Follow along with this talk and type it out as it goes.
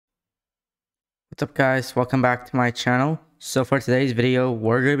What's up guys, welcome back to my channel. So for today's video,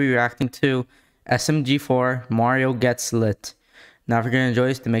 we're going to be reacting to SMG4 Mario Gets Lit. Now if you're going to enjoy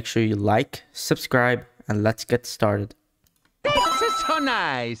this, then make sure you like, subscribe, and let's get started. This is so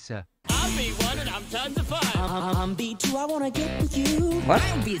nice. I'm B1 and I'm tons of fun. I'm B2, I wanna get with you. What?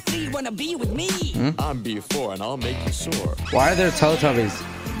 I'm B3, wanna be with me. I'm B4 and I'll make you soar. Why are there Teletubbies?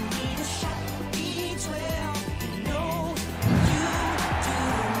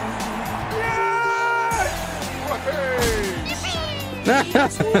 I'm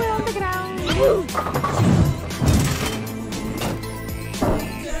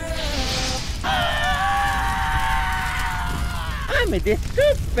the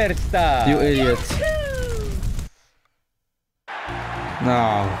superstar. You idiots.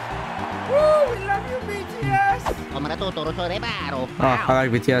 No. Woo, we love you, BTS. Oh, I like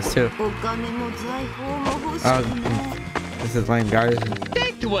BTS too. Oh, this is lame, guys.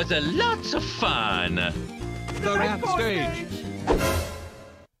 That was a lots of fun. The rap stage.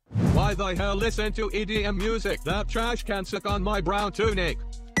 Why the hell listen to EDM music? That trash can suck on my brown tunic.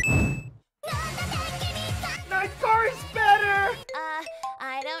 My chorus better.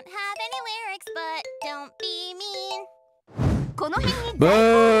 I don't have any lyrics, but don't be mean.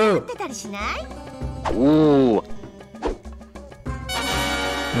 Boo! Ooh.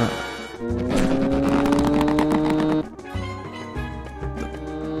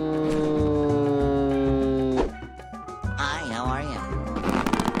 Hi, how are you?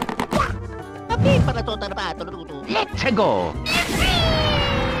 Let's go.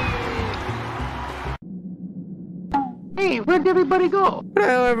 Hey, where'd everybody go?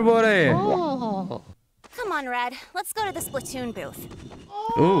 Hello everybody! Oh. Come on, Red. Let's go to the Splatoon booth.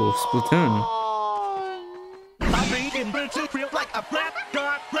 Ooh, Splatoon.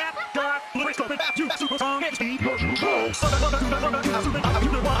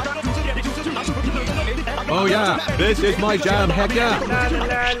 Oh yeah, this is my jam, heck yeah. La la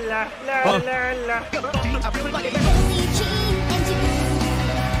la la la la.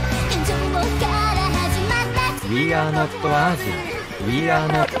 We are not Oasis. We are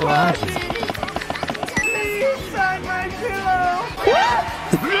not Oasis. Please sign my pillow.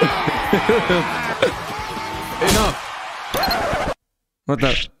 Enough. What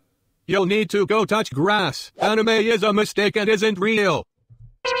the? You'll need to go touch grass. Anime is a mistake and isn't real.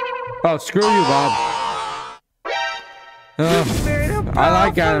 Oh, screw you, Bob. Made a I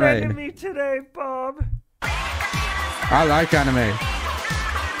like powerful anime. enemy today, Bob. I like anime.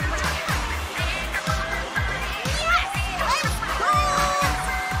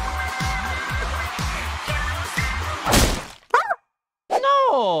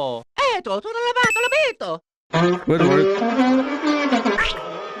 No. Eto, tu non l'ho Good work.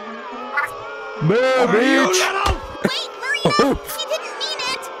 Boo, bitch! Wait, Marina! He didn't mean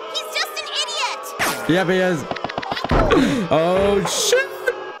it! He's just an idiot! Yep, he is. Oh, shit!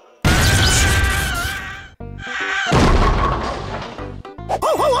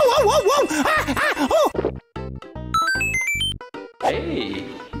 Hey,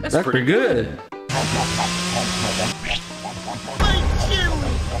 That's pretty good.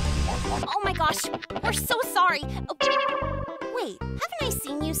 Oh my gosh, we're so sorry. Oh, wait, haven't I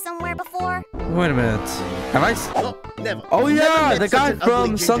seen you somewhere before? Wait a minute. Have I? Oh, never. Oh Never yeah, met the such guy an ugly from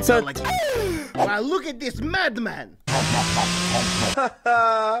ginger Sunset. girl like this. Wow, look at this madman.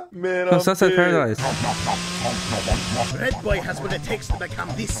 From Sunset Paradise. Red Boy has what it takes to become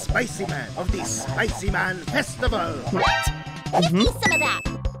the spicy man of the Spicy Man Festival. Give me some of that.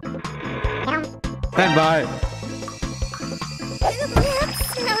 And bye.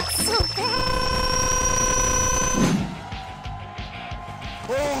 That's not so bad.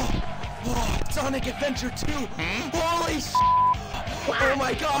 Sonic Adventure 2. Holy sh! Oh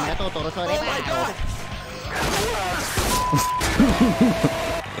my god. Oh my god.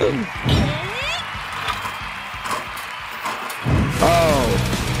 Oh.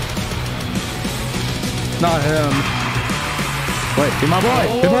 Not him. Wait, be my boy!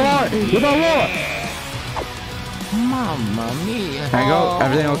 Be my boy! Be my boy! Mamma mia. Can I go?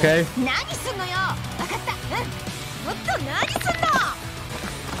 Everything okay? 何すんのよ。わかった。もっと何すんの。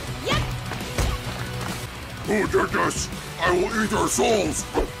やっ。 Who did this? I will eat our souls!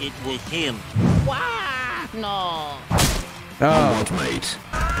 It was him. No. Oh. Mate.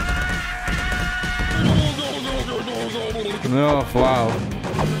 No, wow.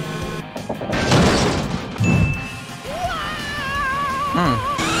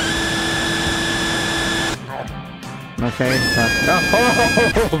 Okay.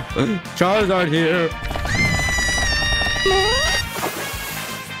 Oh, Charizard here.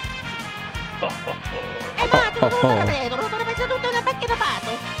 È matto, non lo sapevo, non lo sapevo tutto una pacchia da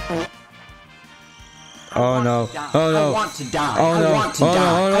pato. え、待って、どうしたの？ What the? 何そんなよ。わかった。もっと何すんの。やっ。 Oh, Oh no. Oh no. I want to die. Oh no. I want to Oh die. no.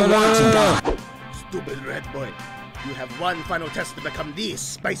 Oh no. I want to No. die. Stupid red boy. You have one final test to become the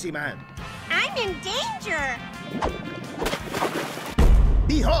spicy man. I'm in danger.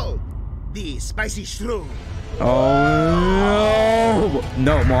 Behold, the spicy shrew. Oh no.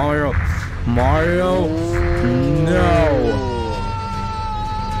 No, Mario. Mario. No.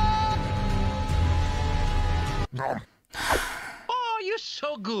 Oh, you're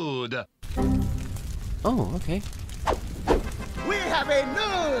so good. Oh, okay. We have a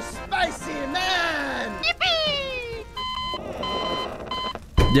new spicy man. Yippee!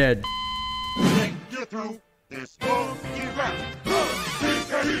 Dead. Get through this.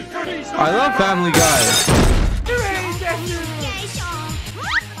 I love Family Guy.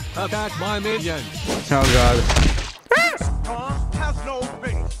 Attack my minions. Oh god. Has no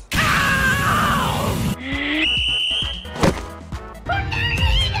face.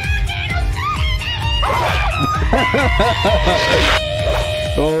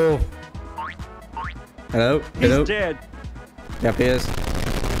 Oh. Hello? Hello? He's dead. Yep, he is.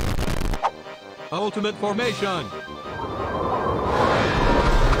 Ultimate formation.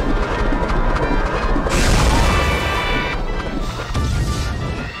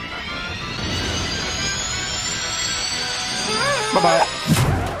 Bye-bye.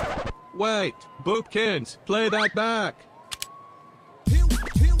 Wait, Boopkins, play that back.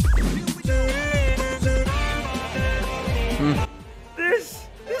 This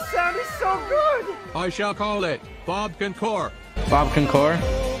sound is so good. I shall call it Bob Concor. Bob Concor.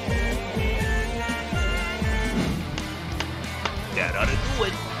 That ought to do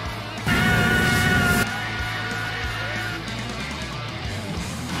it.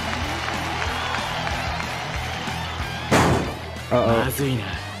 Uh-oh. まずいな。道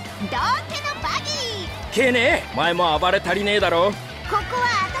家のバギー。けねえ、前も暴れ足りねえだろ。ここは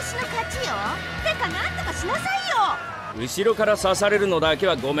私の勝ちよ。てかなんとかしなさいよ。後ろから刺されるのだけ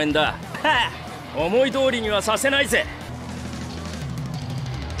はごめんだ。はあ、思い通りにはさせないぜ。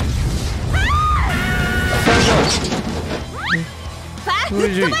ファー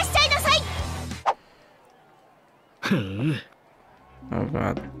吹っ飛ばしちゃいなさい。Oh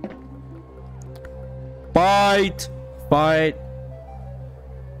god. Fight! Fight!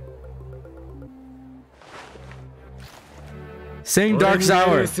 Sing Dark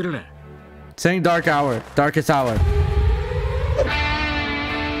Hour. Sing Dark Hour. Darkest Hour.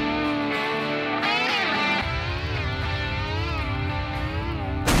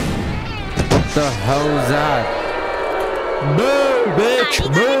 What the hell is that? Boo, bitch!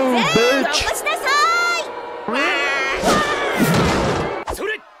 Boo, bitch! そ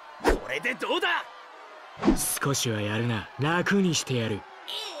れ、これでどうだ。少しはやるな。楽にしてやる。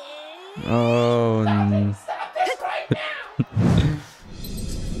Oh.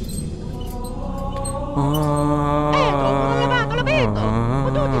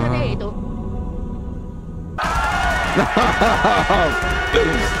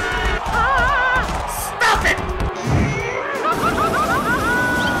 Stop it!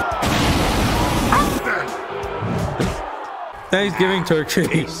 Thanksgiving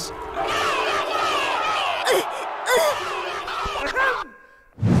turkeys.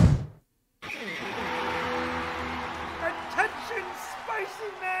 Attention, spicy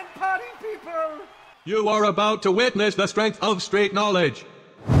man party people. You are about to witness the strength of street knowledge.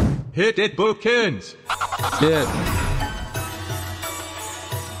 Hit it, Boopkins. Yeah.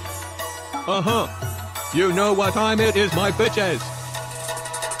 Uh-huh. You know what time it is, my bitches.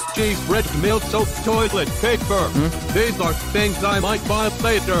 Cheese, bread, milk, soap, toilet, paper. These are things I might buy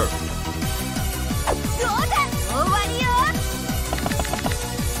later.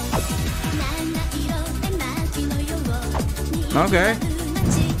 Okay.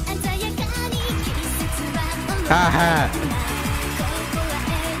 Haha.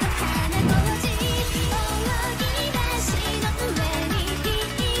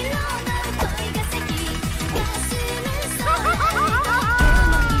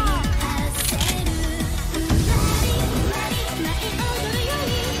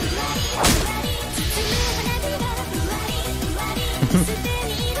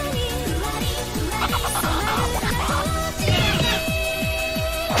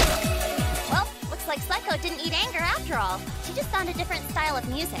 Well, looks like Psycho didn't eat anger after all. She just found a different style of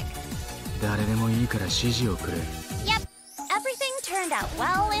music. 誰でもいいから指示をくれ。Yep, everything turned out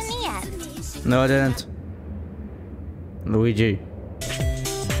well in the end. No, I didn't. Luigi.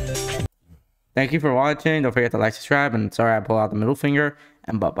 Thank you for watching. Don't forget to like, subscribe, and sorry I pulled out the middle finger.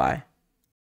 And bye-bye.